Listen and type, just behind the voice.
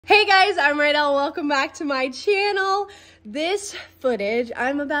Hey guys, I'm Rydel. Welcome back to my channel. This footage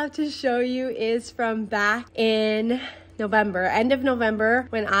I'm about to show you is from back in November, end of November,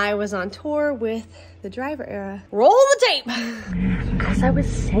 when I was on tour with the Driver Era. Roll the tape! As I was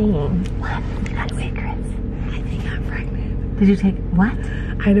saying, what? That's secrets. I think I'm pregnant. Did you take, what?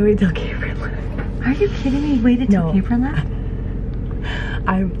 I had to wait till Cameron left. Are you kidding me? You waited till Cameron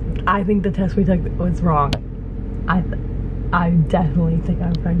left? I think the test we took was wrong. I definitely think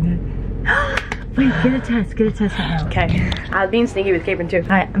I'm pregnant. Wait, get a test right now. Okay. I was being sneaky with Cameron too.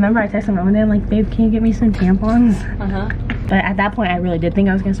 I remember I texted him one day, I'm like, babe, can you get me some tampons? But at that point, I really did think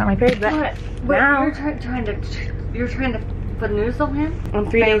I was gonna start my period. But now, you're trying to bamboozle him? I'm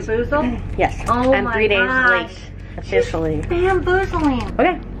 3 days. Bamboozle? Yes. Oh I'm 3 days gosh. late. Officially. Bamboozling.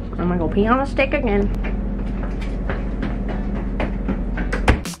 Okay. I'm gonna go pee on a stick again.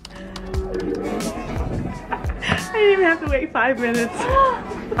 I didn't even have to wait 5 minutes.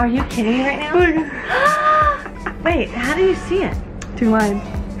 are you kidding me right now? Wait, how do you see it? 2 lines.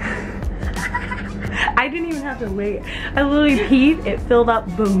 I didn't even have to wait. I literally peed, it filled up,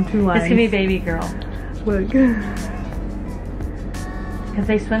 boom, 2 lines. This could be baby girl. Look. Because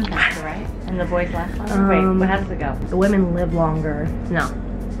they swim faster, right? And the boys last longer? Wait, how does it go? The women live longer. No,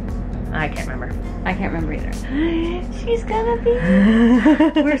 I can't remember. I can't remember either. She's gonna be.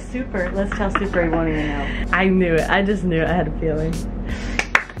 We're Super. Let's tell Super he won't even know. I knew it. I just knew it. I had a feeling.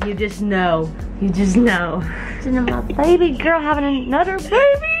 You just know. You just know. Baby girl having another baby.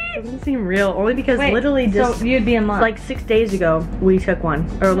 It doesn't seem real, only because literally just so you'd be a month. like 6 days ago we took one,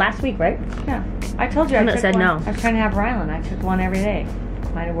 or last week, right? Yeah, I told you. I said one. no. I was trying to have Rylan. I took one every day.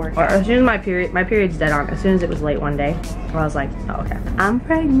 Might have worked. Or as soon as my period's dead on. As soon as it was late one day, I was like, oh, okay, I'm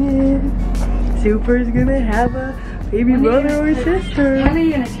pregnant. Super's gonna have a baby brother or sister. When are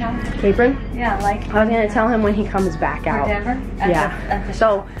you gonna tell him? Capron? Yeah, like I was gonna tell him when he comes back out. Denver? Yeah.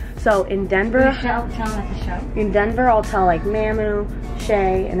 So in Denver. Will you tell him at the show? In Denver, I'll tell like Mamu,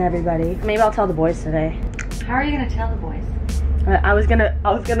 Shay, and everybody. Maybe I'll tell the boys today. How are you gonna tell the boys? I was gonna,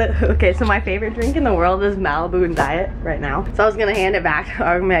 okay, so my favorite drink in the world is Malibu and Diet right now. So I was gonna hand it back.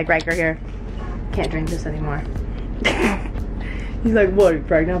 I'm gonna be like, Riker, here, can't drink this anymore. He's like, what, are you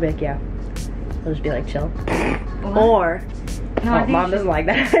pregnant? I'll be like, yeah. I'll just be like, chill. What? Or, no, oh, mom doesn't like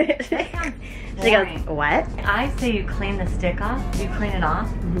that. She goes, what? I say you clean the stick off. You clean it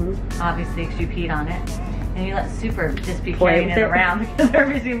off, obviously, because you peed on it. And you let Super just be carrying it around. Because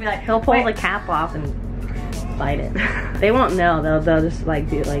everybody's gonna be like, he'll pull the cap off and bite it. They won't know. They'll just like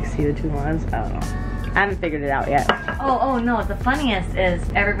see the 2 lines. I don't know. I haven't figured it out yet. Oh no, the funniest is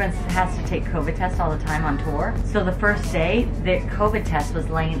everyone has to take COVID tests all the time on tour. So the first day, the COVID test was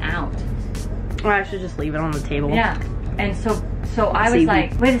laying out. Or I should just leave it on the table. Yeah. And so I was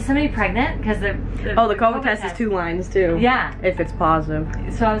like, wait, is somebody pregnant? Because the COVID test is 2 lines too. Yeah. If it's positive.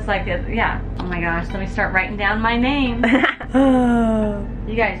 So I was like, yeah. Oh my gosh, let me start writing down my name.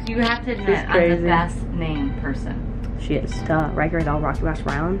 You guys, you have to admit, I'm the best name person. She is. Riker, Rydel, Rocky Ross,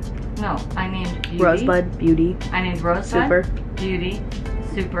 Rylan. No, I named Beauty. Rosebud, Beauty. I named Rosebud, Super, Beauty,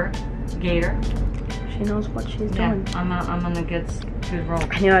 Super, Gator. She knows what she's doing. I'm on a good roll.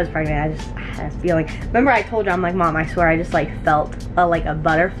 I knew I was pregnant. I had a feeling. Remember I told you, I'm like, Mom, I swear I just like felt like a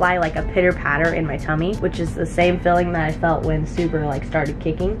butterfly, like a pitter patter in my tummy, which is the same feeling that I felt when Super like started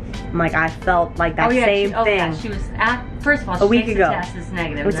kicking. I'm like, I felt like that same thing. Yeah, she was at, first of all, a week ago. The test is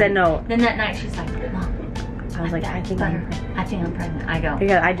negative. We said no. Then that night she's like, Mom, I was like, I think I'm pregnant. I go.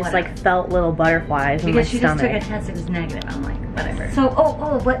 Because I just like felt little butterflies in my stomach. Because she just took a test, it was negative. I'm like, whatever. So,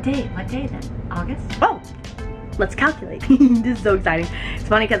 what day? What day then? August? Oh, let's calculate. This is so exciting. It's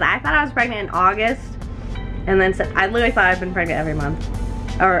funny because I thought I was pregnant in August, and then I literally thought I've been pregnant every month,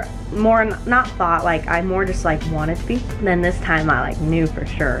 or more. Not thought, like I more just like wanted to be. Then this time I like knew for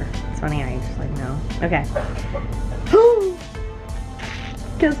sure. It's funny, I just like know. Okay.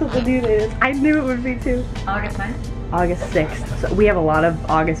 Guess what the due date is? I knew it would be too. August 9th? August 6th. So we have a lot of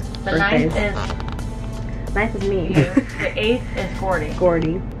August birthdays. The 9th is me. You. The 8th is Gordy.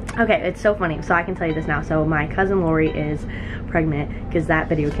 Gordy. Okay, it's so funny. So I can tell you this now. So my cousin Lori is pregnant because that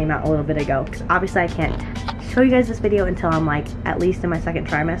video came out a little bit ago. Because obviously I can't show you guys this video until I'm like at least in my 2nd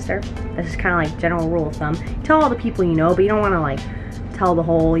trimester. This is kind of like general rule of thumb. You tell all the people you know, but you don't want to like tell the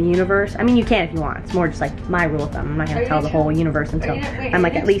whole universe. I mean, you can if you want. It's more just like my rule of thumb. I'm not going to tell the whole universe until I'm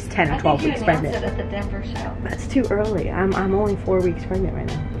like at least 10 or 12 weeks pregnant. It at the Denver show. That's too early. I'm only 4 weeks pregnant right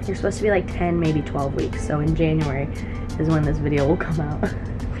now. You're supposed to be like 10, maybe 12 weeks. So in January is when this video will come out.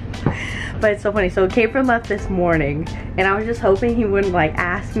 But it's so funny. So Capron left this morning, and I was just hoping he wouldn't like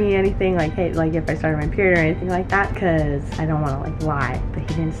ask me anything like, hey, like if I started my period or anything like that, because I don't want to like lie. But he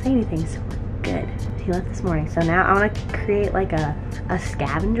didn't say anything, so we're good. He left this morning. So now I want to create like a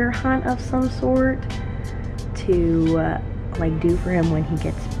scavenger hunt of some sort to like do for him when he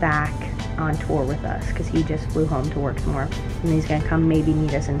gets back on tour with us, because he just flew home to work tomorrow and he's gonna come maybe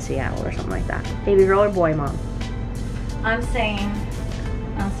meet us in Seattle or something like that. Baby girl or boy, Mom? I'm saying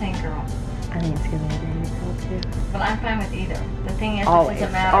girl. I think it's gonna be a baby girl too. But I'm fine with either. The thing is, Always, it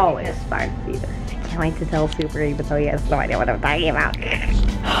doesn't matter. always fine with either. I can't wait to tell Super, even though he has no idea what I'm talking about.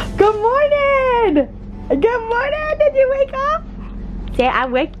 Good morning! Good morning! Did you wake up? Say, I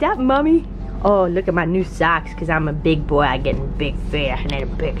waked up, Mommy. Oh, look at my new socks, because I'm a big boy. I get in big fear and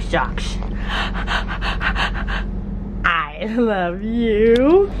then big socks. I love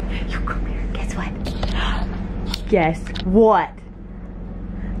you. You come here. Guess what? Guess what?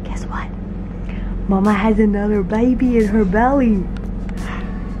 Guess what? Mama has another baby in her belly.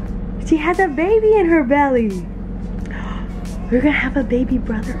 She has a baby in her belly. We're gonna have a baby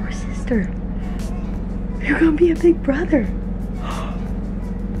brother or sister. You're gonna be a big brother.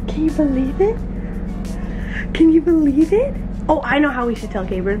 Can you believe it? Can you believe it? Oh, I know how we should tell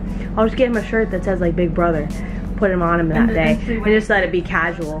Cabron. I'll just get him a shirt that says like Big Brother. Put him on him that day. And just let it be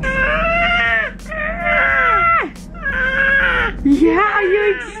casual. Yeah, are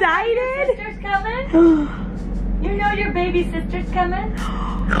you excited? Your sister's coming? You know your baby sister's coming?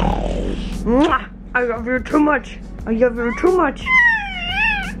 I love you too much. I love you too much.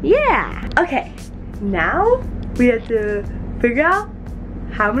 Yeah. Okay, now we have to figure out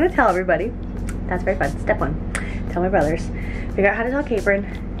how I'm gonna tell everybody. That's very fun. Step 1, tell my brothers. Figure out how to tell Cabron.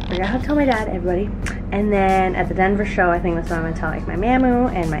 Figure out how to tell my dad, everybody. And then at the Denver show, I think that's when I'm gonna tell like my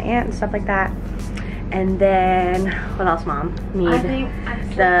mamu and my aunt and stuff like that. And then, what else, Mom? Need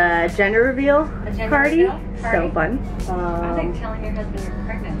the gender reveal party. So fun. I think telling your husband you're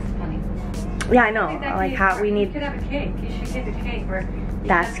pregnant is funny. Yeah, I know. Like how we need. You could have a cake. You should get a cake where.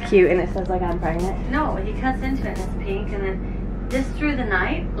 That's cute, and it says like I'm pregnant. No, he cuts into it and it's pink, and then just through the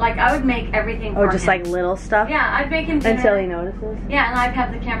night, like I would make everything for Oh, just him. like little stuff? Yeah, I'd make him dinner. Until he notices? Yeah, and I'd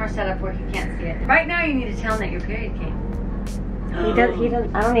have the camera set up where he can't see it. Right now you need to tell him that your period came. He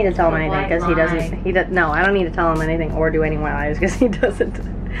does, I don't need to tell him anything, because no, I don't need to tell him anything or do any more lies, because he doesn't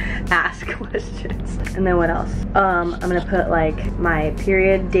ask questions. And then what else? I'm gonna put like my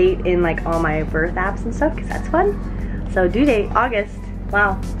period date in like all my birth apps and stuff, because that's fun. So due date, August.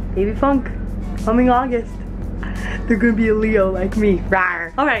 Wow, baby funk, coming August. They're gonna be a Leo like me.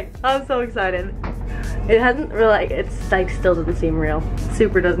 Rawr. Alright, I'm so excited. It hasn't really, like, it's like still doesn't seem real.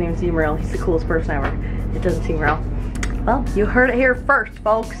 Super doesn't even seem real. He's the coolest person ever. It doesn't seem real. Well, you heard it here first,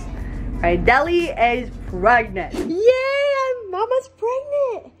 folks. Rydel is pregnant. Yay, Mama's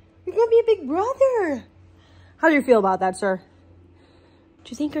pregnant. You're gonna be a big brother. How do you feel about that, sir? Do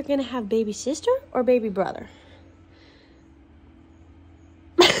you think you're gonna have baby sister or baby brother?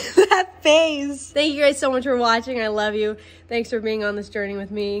 That face. Thank you guys so much for watching. I love you. Thanks for being on this journey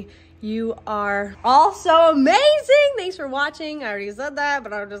with me. You are all so amazing. Thanks for watching. I already said that,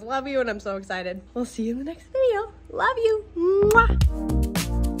 but I just love you and I'm so excited. We'll see you in the next video. Love you.